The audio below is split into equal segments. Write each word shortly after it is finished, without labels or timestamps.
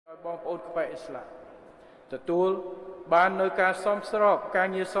បងប្អូនក្បែរអ៊ីស្លាមទទួលបាននៅការសមស្របការ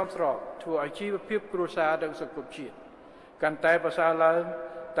ងារសមស្របធ្វើឲ្យជីវភាពគ្រួសារនិងសង្គមជាតិកាន់តែប្រសើរឡើង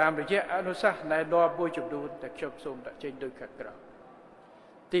តាមរយៈអនុសាសន៍ណែនាំមួយចំនួនដែលខ្ញុំសូមដាក់ចេញដូចខាងក្រោម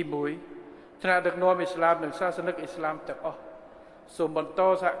ទី1ថ្នាក់ដឹកនាំអ៊ីស្លាមនិងសាសនិកអ៊ីស្លាមទាំងអស់សូមបន្ត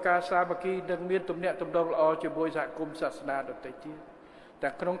សហការសាមគ្គីនិងមានទំនាក់ទំនងល្អជាមួយសហគមន៍សាសនាដទៃទៀត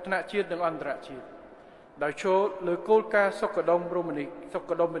ទាំងក្នុងថ្នាក់ជាតិនិងអន្តរជាតិដោយចូលលើគោលការណ៍សុខដុមរម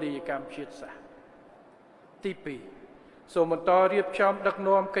នីយកម្មជាតិសាសន៍ទី2សូមបន្តរៀបចំដឹក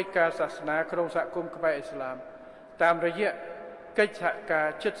នាំកិច្ចការសាសនាក្នុងសហគមន៍ខ្មែរអ៊ីស្លាមតាមរយៈកិច្ចសហការ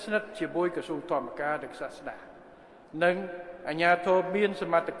ជិតស្និទ្ធជាមួយក្រសួងធម្មការនិងសាសនានិងអាជ្ញាធរមានស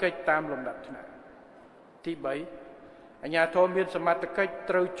មត្ថកិច្ចតាមលំដាប់ថ្នាក់ទី3អាជ្ញាធរមានសមត្ថកិច្ច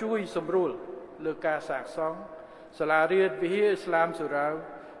ត្រូវជួយសម្រួលលើការសាងសង់សាលារៀនវិហារអ៊ីស្លាមសូរ៉ាវ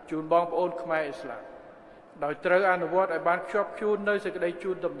ជូនបងប្អូនខ្មែរអ៊ីស្លាមដោយត្រូវអនុវត្តឲ្យបានខ្ជាប់ខ្ជួននៅសេចក្តី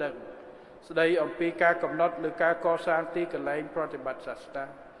ជូនដំណឹងស្តីអំពីការកំណត់លើការកសាងទីកន្លែងប្រតិបត្តិសាសនា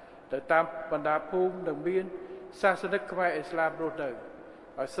ទៅតាមបណ្ដាភូមិនិងមានសាសនិកខ្មែរអ៊ីស្លាមរស់នៅឲ្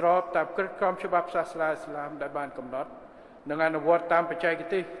យស្របតាមក្រឹតក្រមច្បាប់សាសនាអ៊ីស្លាមដែលបានកំណត់និងអនុវត្តតាមបច្ចេក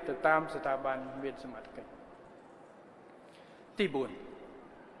ទេសទៅតាមស្ថាប័នមានសមត្ថកិច្ចទី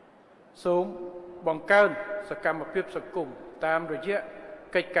4សូមបង្កើនសកម្មភាពសង្គមតាមរយៈ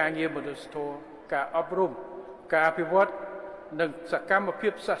កិច្ចការងារមនុស្សធម៌ការអប់រំការអភិវឌ្ឍនិងសកម្មភា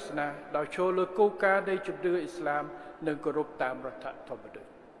ពសាសនាដោយចូលលើគោលការណ៍នៃជំនឿអ៊ីស្លាមនិងគោរពតាមរដ្ឋធម្មនុញ្ញ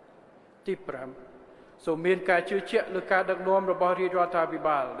ទី5សូមមានការជឿជាក់លើការដឹកនាំរបស់រាជរដ្ឋាភិ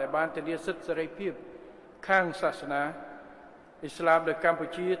បាលដែលបានធានាសិទ្ធិសេរីភាពខាងសាសនាអ៊ីស្លាមនៅកម្ពុ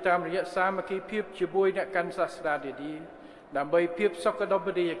ជាតាមរយៈសាមគ្គីភាពជាមួយអ្នកកាន់សាសនានានាដើម្បីភាពសុខដុម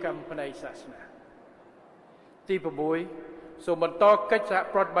នីយកម្មផ្នែកសាសនាទី6សូមបន្តកិច្ចសហ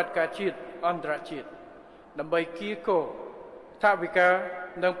ប្រតិបត្តិការជាតិអន្តរជាតិដើម្បីគៀកោថវិកា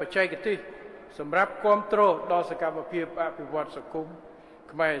និងបច្ចេកទេសសម្រាប់គ្រប់គ្រងដល់សកម្មភាពអភិវឌ្ឍសង្គម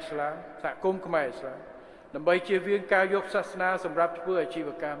ខ្មែរអ៊ីស្លាមសហគមន៍ខ្មែរអ៊ីស្លាមដើម្បីជៀសវាងការយកសាសនាសម្រាប់ធ្វើអាជីវ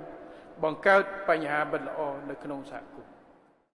កម្មបង្កើតបញ្ហាមិនល្អនៅក្នុងសហគមន៍